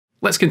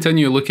Let's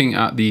continue looking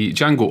at the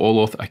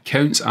Django-allauth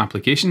accounts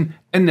application.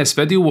 In this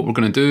video, what we're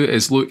going to do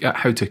is look at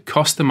how to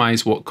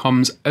customize what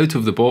comes out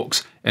of the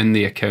box in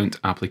the account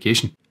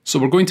application. So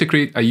we're going to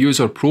create a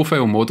user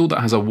profile model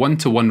that has a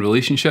one-to-one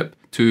relationship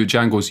to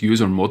Django's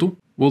user model.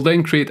 We'll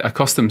then create a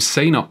custom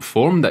sign-up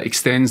form that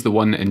extends the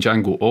one in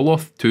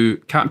Django-allauth to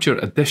capture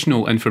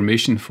additional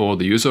information for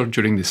the user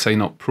during the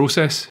sign-up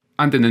process.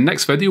 And in the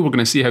next video, we're going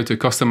to see how to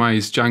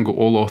customize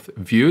Django-allauth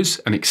views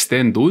and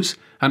extend those,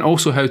 and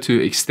also how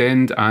to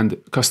extend and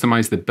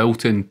customize the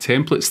built-in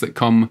templates that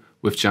come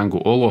with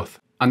Django-allauth.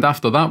 And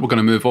after that, we're going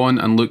to move on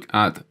and look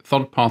at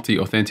third-party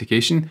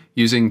authentication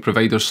using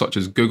providers such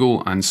as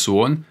Google and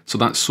so on. So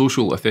that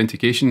social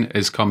authentication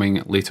is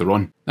coming later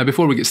on. Now,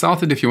 before we get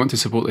started, if you want to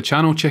support the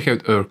channel, check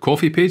out our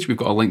Ko-fi page. We've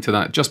got a link to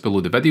that just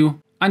below the video.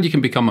 And you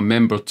can become a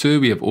member too.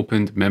 We have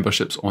opened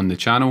memberships on the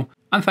channel.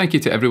 And thank you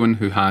to everyone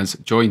who has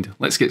joined.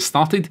 Let's get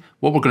started.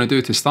 What we're going to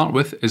do to start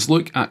with is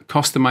look at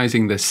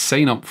customizing this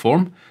sign-up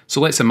form. So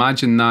let's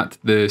imagine that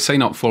the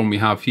sign-up form we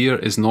have here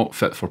is not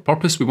fit for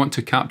purpose. We want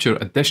to capture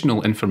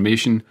additional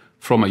information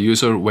from a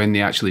user when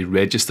they actually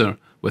register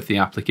with the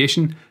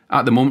application.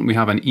 At the moment, we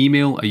have an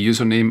email, a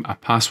username, a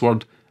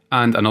password,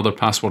 and another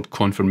password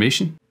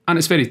confirmation. And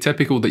it's very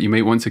typical that you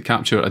might want to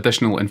capture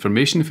additional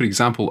information, for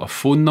example, a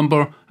phone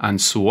number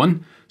and so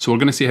on. So we're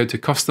going to see how to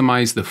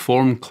customize the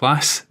form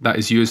class that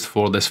is used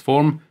for this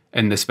form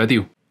in this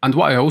video. And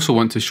what I also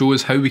want to show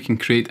is how we can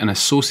create an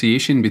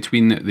association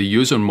between the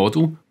user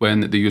model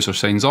when the user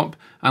signs up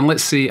and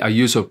let's say a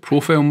user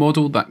profile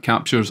model that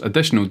captures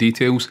additional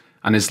details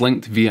and is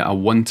linked via a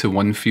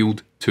one-to-one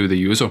field to the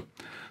user.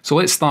 So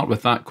let's start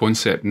with that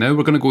concept now.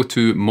 We're going to go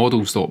to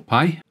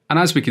models.py. And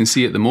as we can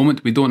see at the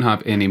moment, we don't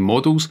have any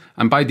models.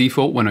 And by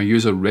default, when a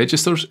user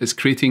registers, it's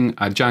creating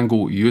a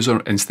Django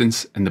user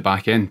instance in the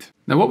back end.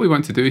 Now, what we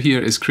want to do here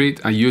is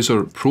create a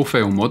user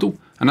profile model,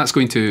 and that's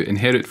going to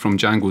inherit from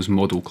Django's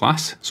model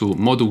class. So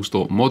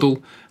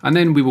models.model, and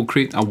then we will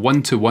create a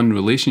one-to-one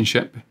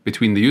relationship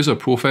between the user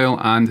profile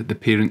and the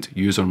parent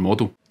user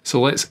model. So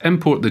let's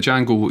import the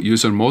Django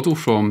user model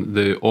from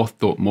the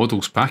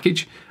auth.models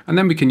package, and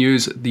then we can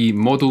use the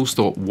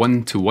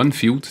models.one-to-one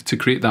field to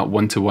create that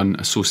one-to-one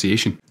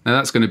association. Now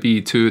that's going to be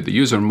to the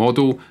user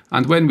model,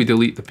 and when we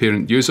delete the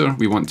parent user,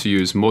 we want to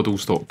use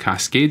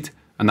models.cascade,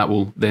 and that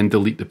will then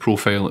delete the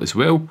profile as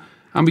well.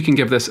 And we can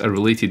give this a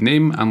related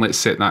name, and let's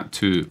set that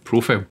to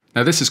profile.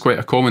 Now this is quite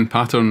a common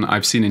pattern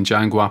I've seen in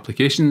Django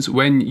applications.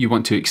 When you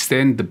want to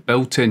extend the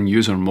built-in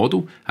user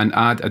model and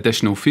add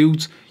additional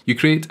fields, you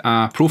create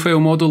a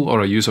profile model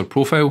or a user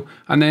profile,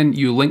 and then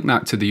you link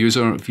that to the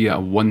user via a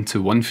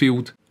one-to-one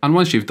field. And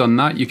once you've done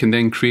that, you can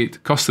then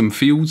create custom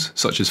fields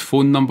such as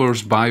phone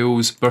numbers,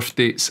 bios, birth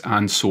dates,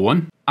 and so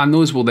on. And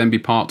those will then be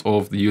part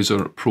of the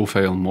user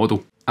profile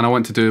model. And I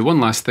want to do one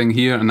last thing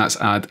here, and that's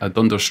add a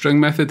 _string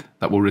method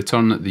that will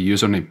return the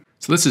username.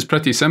 So this is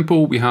pretty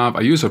simple. We have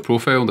a user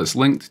profile that's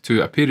linked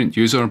to a parent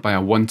user by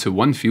a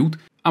one-to-one field,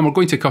 and we're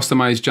going to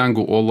customize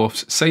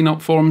Django-allauth's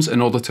sign-up forms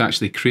in order to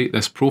actually create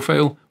this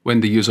profile when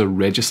the user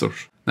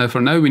registers. Now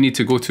for now, we need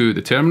to go to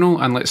the terminal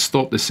and let's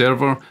stop the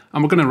server,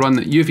 and we're going to run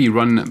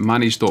uv-run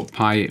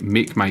manage.py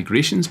make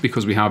migrations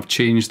because we have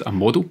changed a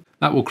model.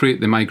 That will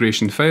create the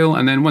migration file,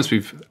 and then once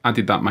we've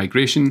added that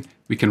migration,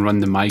 we can run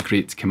the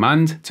migrate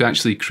command to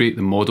actually create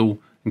the model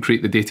and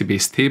create the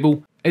database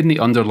table in the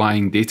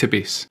underlying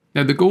database.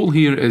 Now the goal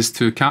here is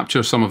to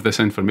capture some of this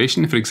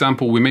information. For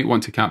example, we might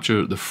want to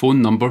capture the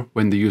phone number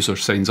when the user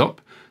signs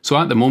up. So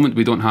at the moment,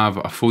 we don't have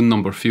a phone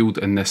number field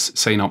in this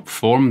sign up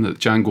form that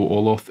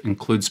Django-allauth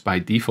includes by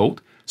default.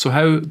 So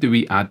how do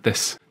we add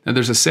this? Now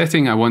there's a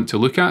setting I want to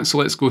look at. So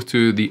let's go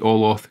to the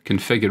allauth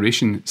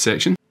configuration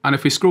section. And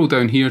if we scroll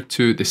down here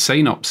to the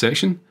sign up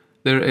section,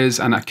 there is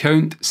an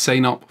account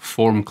sign up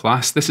form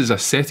class. This is a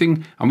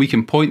setting, and we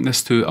can point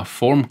this to a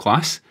form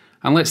class.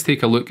 And let's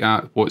take a look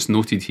at what's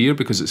noted here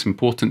because it's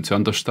important to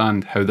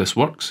understand how this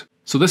works.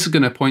 So this is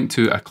going to point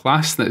to a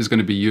class that is going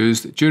to be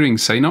used during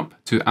sign up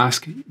to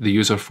ask the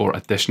user for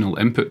additional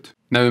input.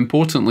 Now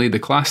importantly, the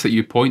class that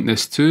you point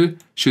this to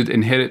should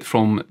inherit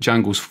from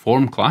Django's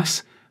form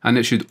class, and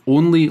it should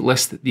only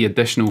list the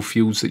additional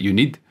fields that you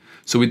need.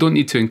 So we don't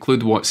need to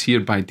include what's here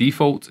by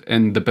default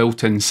in the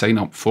built-in sign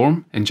up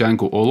form in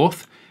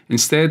Django-allauth.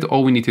 Instead,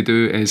 all we need to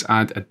do is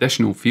add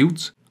additional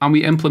fields, and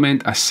we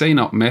implement a sign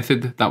up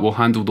method that will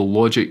handle the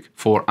logic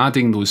for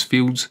adding those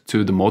fields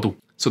to the model.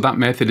 So that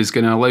method is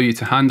going to allow you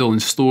to handle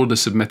and store the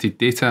submitted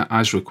data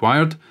as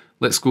required.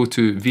 Let's go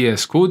to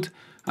VS Code.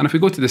 And if we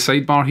go to the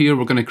sidebar here,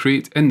 we're going to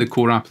create in the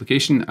core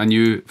application a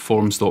new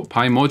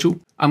forms.py module.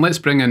 And let's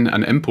bring in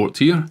an import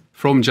here.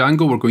 From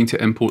Django, we're going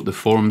to import the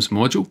forms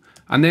module,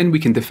 and then we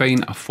can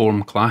define a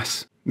form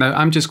class. Now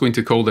I'm just going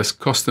to call this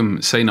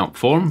custom sign up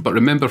form, but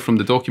remember from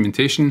the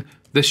documentation,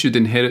 this should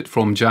inherit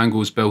from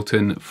Django's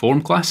built-in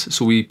form class.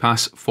 So we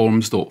pass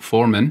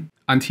forms.form in,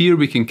 and here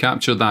we can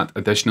capture that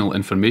additional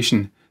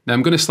information. Now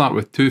I'm going to start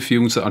with two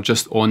fields that are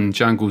just on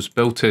Django's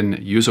built-in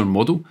user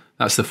model.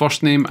 That's the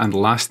first name and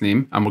last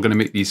name, and we're going to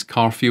make these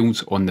car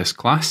fields on this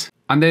class.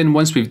 And then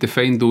once we've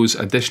defined those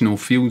additional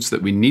fields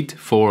that we need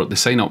for the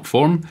sign up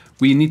form,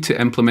 we need to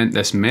implement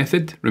this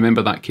method.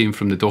 Remember, that came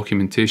from the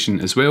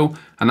documentation as well,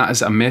 and that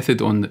is a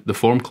method on the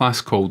form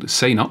class called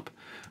signup.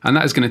 And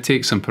that is going to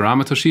take some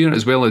parameters here,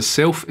 as well as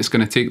self. It's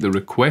going to take the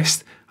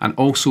request and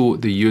also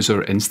the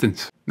user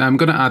instance. Now I'm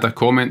going to add a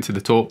comment to the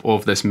top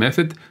of this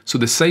method. So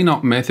the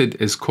signup method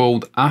is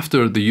called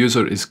after the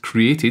user is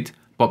created,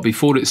 but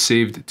before it's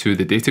saved to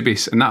the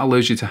database. And that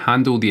allows you to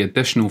handle the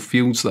additional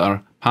fields that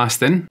are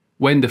passed in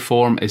when the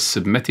form is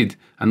submitted.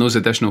 And those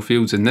additional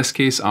fields in this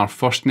case are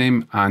first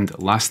name and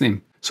last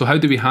name. So how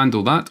do we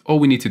handle that? All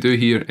we need to do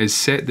here is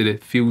set the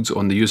fields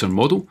on the user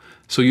model.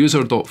 So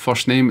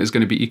user.firstname is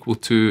going to be equal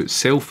to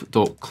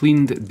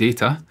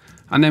self.cleanedData,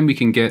 and then we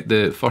can get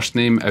the first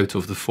name out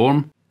of the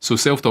form. So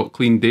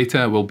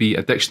self.cleanedData will be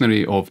a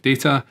dictionary of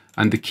data,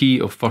 and the key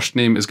of first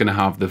name is going to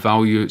have the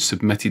value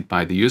submitted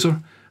by the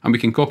user. And we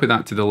can copy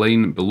that to the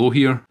line below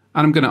here.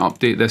 And I'm going to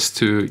update this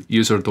to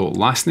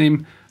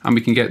user.lastname, and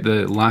we can get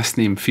the last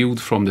name field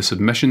from the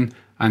submission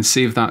and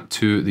save that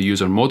to the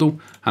user model.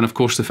 And of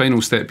course, the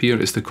final step here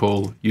is to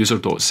call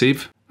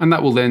user.save, and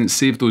that will then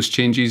save those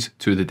changes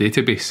to the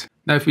database.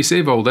 Now, if we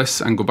save all this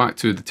and go back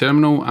to the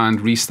terminal and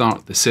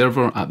restart the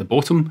server at the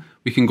bottom,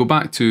 we can go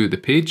back to the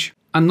page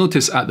and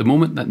notice at the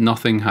moment that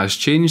nothing has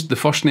changed. The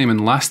first name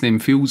and last name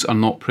fields are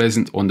not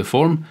present on the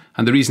form,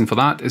 and the reason for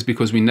that is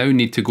because we now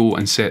need to go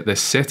and set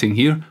this setting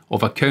here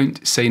of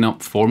account sign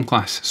up form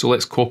class. So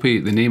let's copy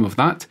the name of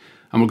that,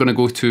 and we're going to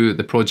go to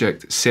the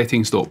project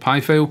settings.py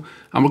file,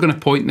 and we're going to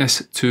point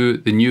this to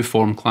the new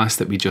form class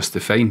that we just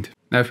defined.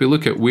 Now, if we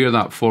look at where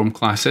that form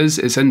class is,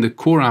 it's in the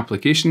core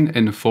application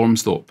in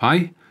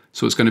forms.py.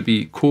 So it's going to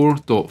be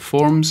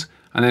core.forms.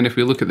 And then if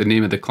we look at the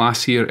name of the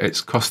class here,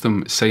 it's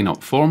custom sign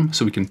up form.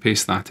 So we can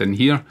paste that in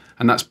here,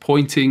 and that's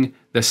pointing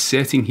this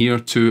setting here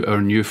to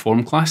our new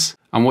form class.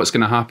 And what's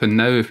going to happen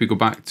now, if we go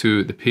back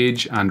to the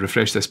page and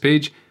refresh this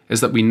page, is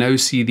that we now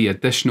see the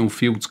additional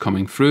fields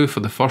coming through for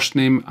the first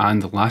name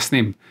and the last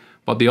name.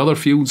 But the other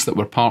fields that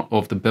were part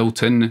of the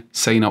built-in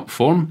sign up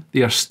form,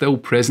 they are still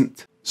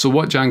present. So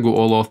what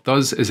django-allauth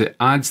does is it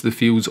adds the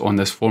fields on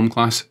this form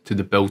class to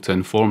the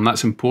built-in form.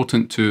 That's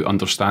important to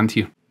understand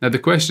here. Now the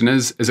question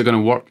is it going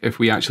to work if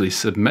we actually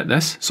submit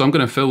this? So I'm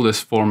going to fill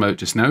this form out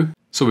just now.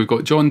 So we've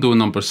got John Doe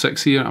number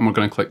 6 here, and we're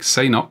going to click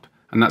sign up,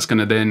 and that's going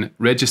to then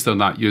register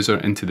that user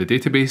into the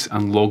database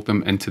and log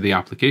them into the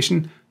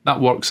application. That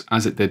works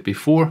as it did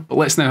before, but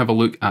let's now have a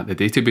look at the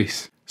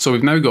database. So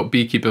we've now got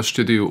Beekeeper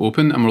Studio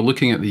open, and we're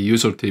looking at the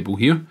user table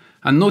here.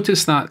 And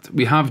notice that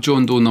we have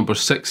John Doe number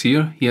 6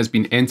 here. He has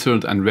been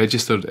entered and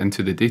registered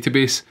into the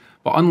database.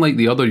 But unlike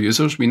the other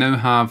users, we now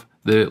have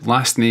the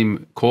last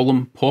name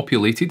column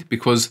populated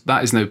because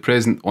that is now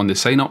present on the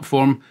sign up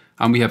form.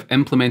 And we have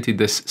implemented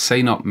this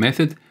sign up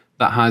method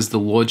that has the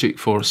logic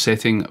for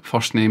setting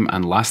first name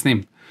and last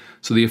name.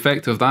 So the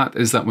effect of that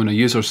is that when a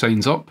user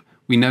signs up,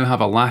 we now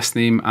have a last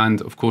name and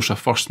of course a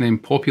first name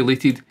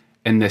populated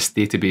in this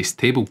database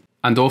table.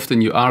 And often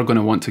you are going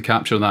to want to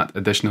capture that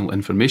additional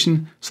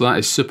information, so that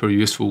is super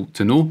useful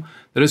to know.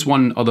 There is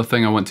one other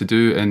thing I want to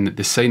do in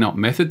the sign up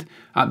method.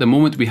 At the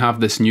moment we have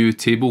this new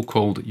table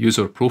called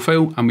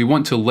UserProfile, and we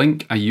want to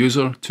link a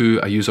user to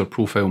a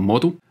UserProfile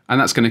model, and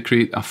that's going to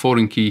create a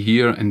foreign key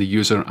here in the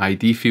user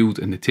ID field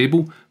in the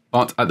table.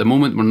 But at the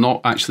moment we're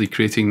not actually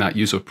creating that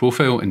user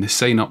profile in the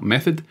sign up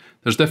method.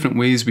 There's different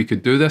ways we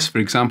could do this. For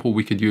example,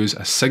 we could use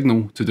a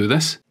signal to do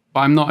this. But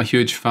I'm not a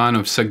huge fan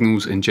of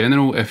signals in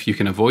general if you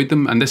can avoid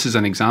them, and this is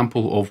an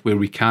example of where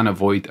we can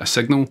avoid a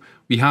signal.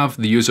 We have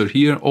the user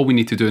here. All we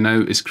need to do now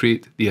is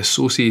create the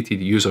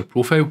associated user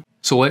profile.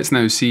 So let's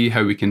now see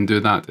how we can do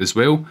that as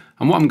well.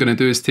 And what I'm going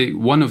to do is take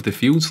one of the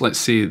fields, let's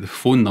say the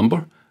phone number,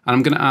 and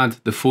I'm going to add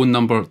the phone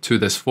number to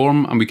this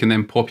form, and we can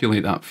then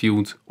populate that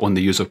field on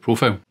the user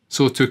profile.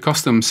 So to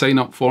custom sign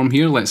up form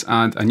here, let's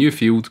add a new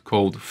field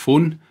called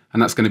phone,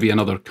 and that's going to be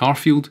another car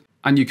field.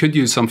 And you could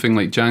use something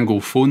like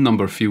Django phone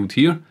number field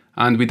here.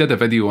 And we did a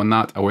video on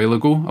that a while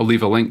ago. I'll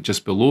leave a link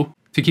just below.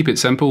 To keep it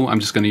simple, I'm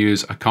just going to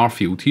use a car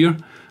field here.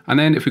 And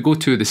then if we go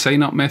to the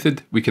sign up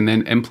method, we can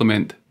then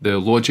implement the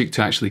logic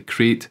to actually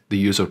create the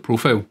user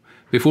profile.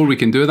 Before we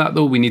can do that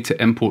though, we need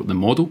to import the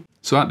model.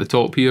 So at the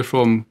top here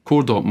from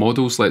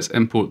core.models, let's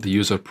import the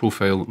user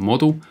profile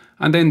model.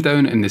 And then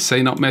down in the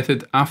sign up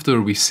method, after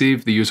we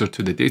save the user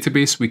to the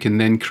database, we can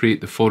then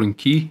create the foreign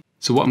key.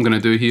 So what I'm going to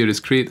do here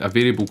is create a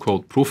variable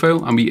called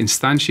profile, and we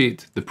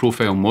instantiate the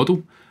profile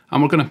model.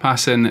 And we're going to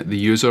pass in the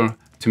user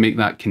to make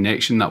that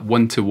connection, that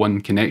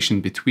one-to-one connection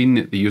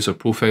between the user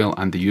profile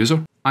and the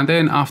user. And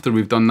then after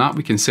we've done that,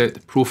 we can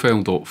set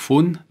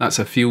profile.phone. That's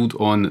a field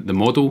on the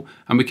model.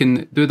 And we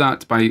can do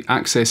that by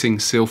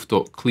accessing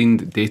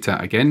self.cleanedData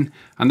again.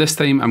 And this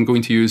time I'm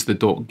going to use the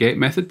 .get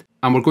method.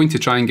 And we're going to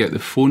try and get the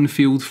phone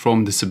field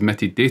from the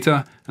submitted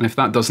data. And if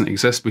that doesn't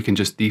exist, we can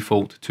just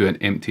default to an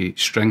empty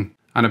string.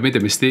 And I've made a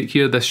mistake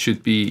here. This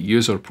should be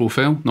user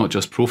profile, not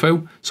just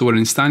profile. So we're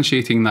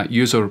instantiating that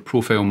user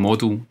profile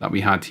model that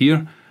we had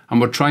here. And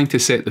we're trying to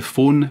set the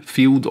phone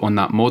field on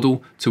that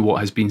model to what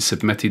has been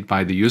submitted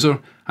by the user.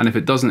 And if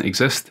it doesn't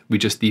exist, we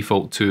just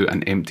default to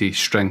an empty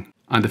string.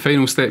 And the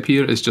final step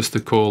here is just to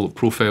call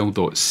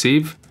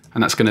profile.save,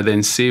 and that's going to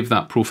then save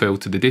that profile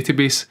to the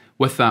database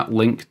with that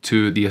link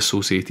to the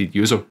associated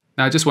user.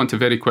 Now I just want to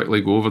very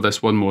quickly go over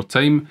this one more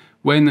time.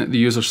 When the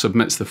user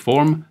submits the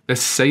form,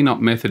 this sign up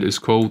method is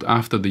called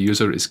after the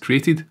user is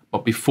created,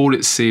 but before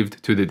it's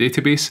saved to the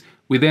database.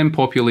 We then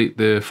populate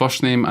the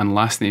first name and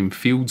last name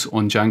fields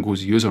on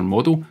Django's user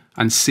model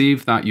and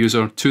save that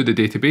user to the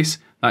database.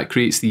 That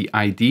creates the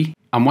ID.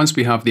 And once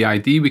we have the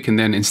ID, we can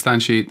then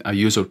instantiate a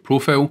user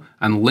profile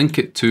and link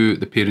it to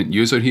the parent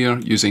user here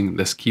using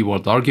this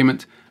keyword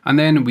argument. And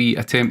then we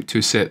attempt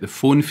to set the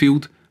phone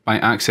field by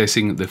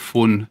accessing the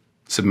phone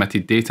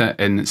submitted data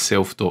in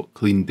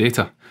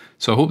self.clean-data.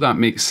 So I hope that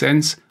makes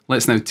sense.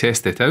 Let's now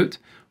test it out.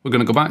 We're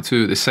going to go back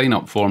to the sign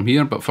up form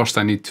here, but first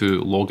I need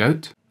to log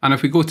out. And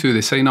if we go to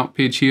the sign up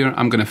page here,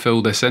 I'm going to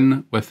fill this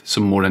in with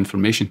some more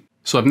information.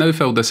 So I've now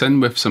filled this in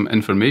with some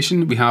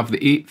information. We have the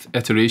 8th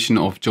iteration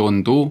of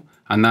John Doe,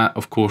 and that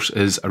of course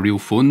is a real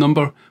phone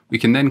number. We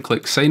can then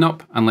click sign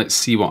up and let's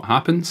see what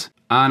happens.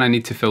 And I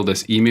need to fill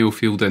this email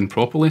field in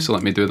properly, so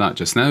let me do that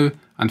just now.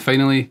 And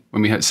finally,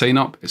 when we hit sign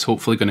up, it's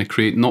hopefully going to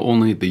create not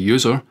only the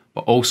user,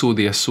 but also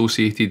the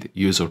associated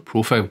user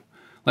profile.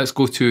 Let's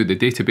go to the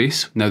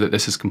database now that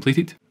this is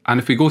completed. And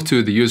if we go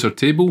to the user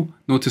table,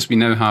 notice we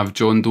now have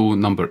John Doe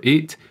number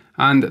 8,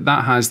 and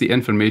that has the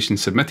information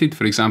submitted,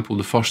 for example,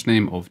 the first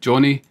name of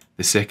Johnny,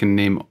 the second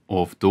name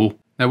of Doe.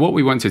 Now what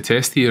we want to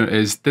test here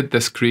is, did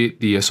this create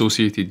the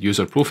associated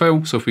user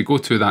profile? So if we go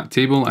to that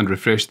table and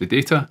refresh the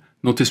data,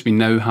 notice we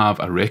now have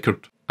a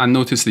record. And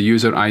notice the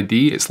user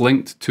ID, it's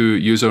linked to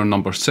user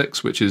number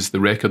 6, which is the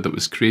record that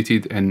was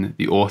created in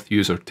the auth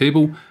user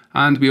table.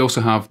 And we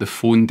also have the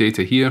phone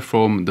data here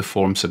from the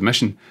form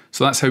submission.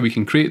 So that's how we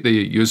can create the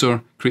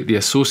user, create the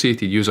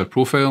associated user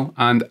profile,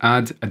 and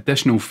add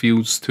additional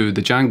fields to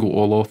the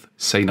django-allauth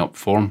sign up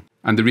form.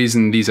 And the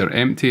reason these are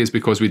empty is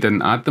because we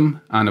didn't add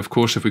them. And of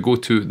course, if we go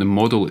to the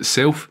model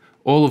itself,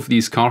 all of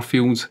these car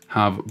fields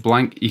have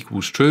blank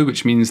equals true,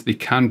 which means they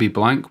can be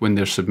blank when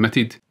they're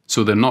submitted.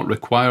 So they're not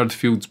required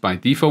fields by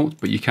default,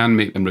 but you can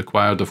make them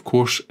required, of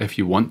course, if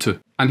you want to.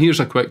 And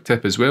here's a quick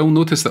tip as well.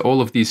 Notice that all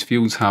of these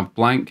fields have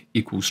blank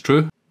equals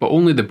true, but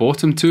only the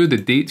bottom two, the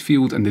date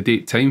field and the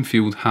date time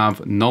field,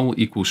 have null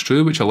equals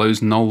true, which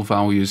allows null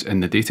values in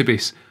the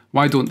database.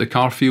 Why don't the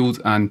car field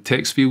and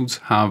text fields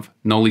have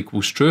null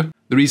equals true?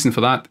 The reason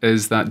for that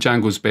is that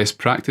Django's best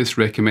practice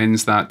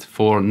recommends that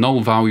for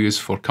null values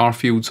for car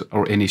fields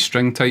or any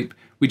string type,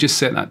 we just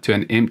set that to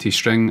an empty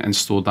string and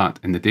store that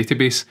in the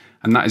database.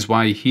 And that is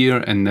why here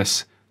in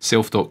this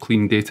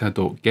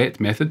self.clean-data.get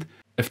method,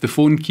 if the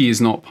phone key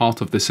is not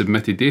part of the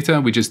submitted data,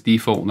 we just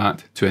default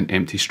that to an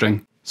empty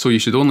string. So you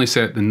should only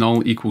set the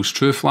null equals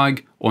true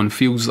flag on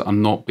fields that are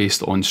not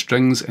based on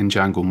strings in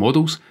Django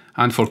models.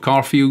 And for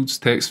car fields,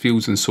 text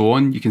fields, and so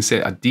on, you can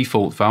set a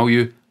default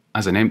value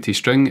as an empty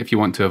string if you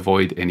want to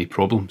avoid any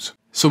problems.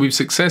 So we've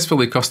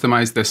successfully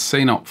customized this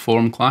sign-up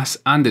form class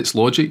and its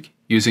logic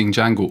using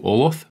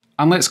django-allauth.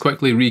 And let's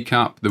quickly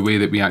recap the way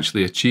that we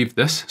actually achieved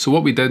this. So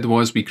what we did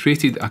was we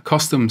created a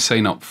custom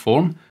sign-up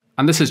form,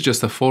 and this is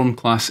just a form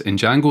class in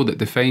Django that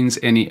defines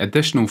any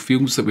additional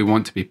fields that we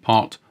want to be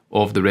part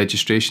of the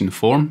registration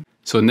form.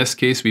 So in this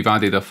case, we've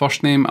added a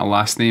first name, a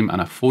last name,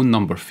 and a phone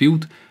number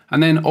field.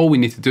 And then all we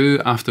need to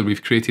do after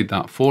we've created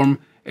that form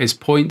is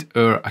point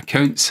our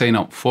account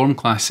sign-up form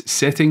class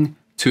setting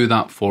to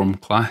that form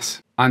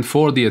class. And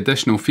for the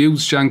additional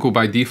fields, Django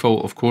by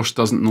default, of course,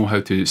 doesn't know how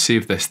to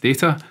save this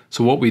data.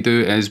 So what we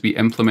do is we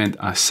implement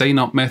a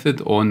sign-up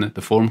method on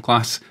the form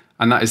class,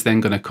 and that is then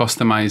going to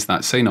customize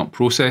that sign-up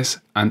process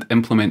and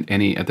implement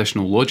any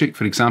additional logic,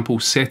 for example,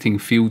 setting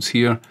fields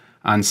here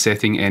and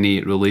setting any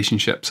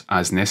relationships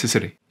as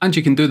necessary. And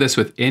you can do this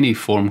with any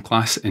form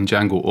class in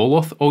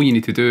django-allauth. All you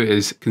need to do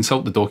is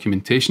consult the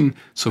documentation.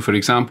 So for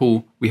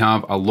example, we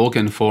have a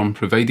login form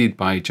provided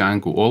by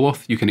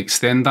django-allauth. You can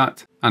extend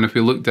that. And if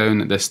we look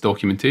down at this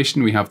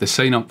documentation, we have the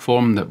sign up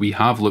form that we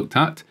have looked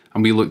at,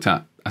 and we looked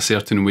at a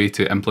certain way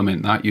to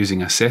implement that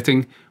using a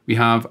setting. We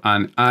have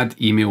an add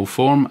email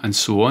form and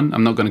so on.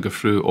 I'm not going to go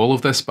through all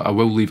of this, but I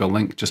will leave a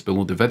link just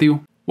below the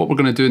video. What we're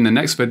going to do in the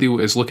next video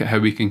is look at how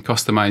we can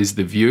customize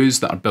the views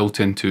that are built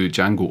into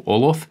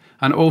django-allauth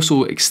and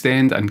also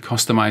extend and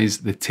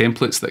customize the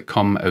templates that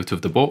come out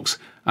of the box.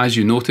 As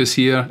you notice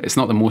here, it's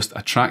not the most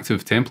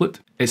attractive template.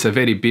 It's a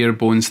very bare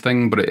bones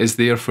thing, but it is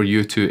there for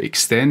you to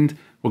extend.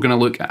 We're going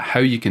to look at how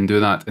you can do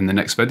that in the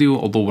next video,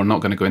 although we're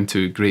not going to go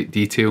into great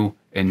detail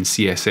in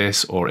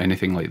CSS or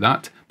anything like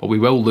that, but we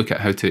will look at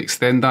how to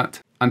extend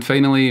that. And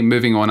finally,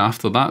 moving on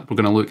after that, we're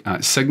going to look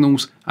at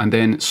signals and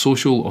then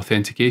social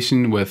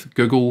authentication with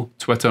Google,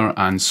 Twitter,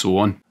 and so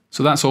on.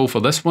 So that's all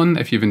for this one.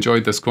 If you've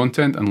enjoyed this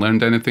content and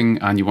learned anything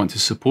and you want to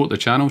support the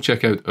channel,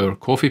 check out our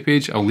Ko-fi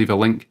page. I'll leave a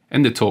link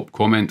in the top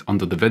comment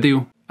under the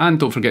video. And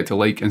don't forget to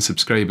like and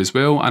subscribe as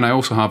well. And I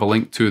also have a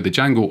link to the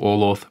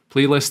django-allauth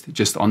playlist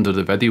just under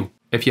the video.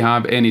 If you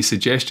have any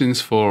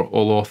suggestions for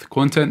allauth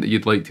content that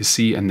you'd like to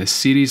see in this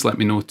series, let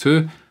me know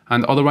too.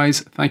 And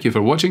otherwise, thank you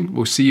for watching.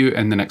 We'll see you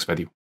in the next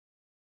video.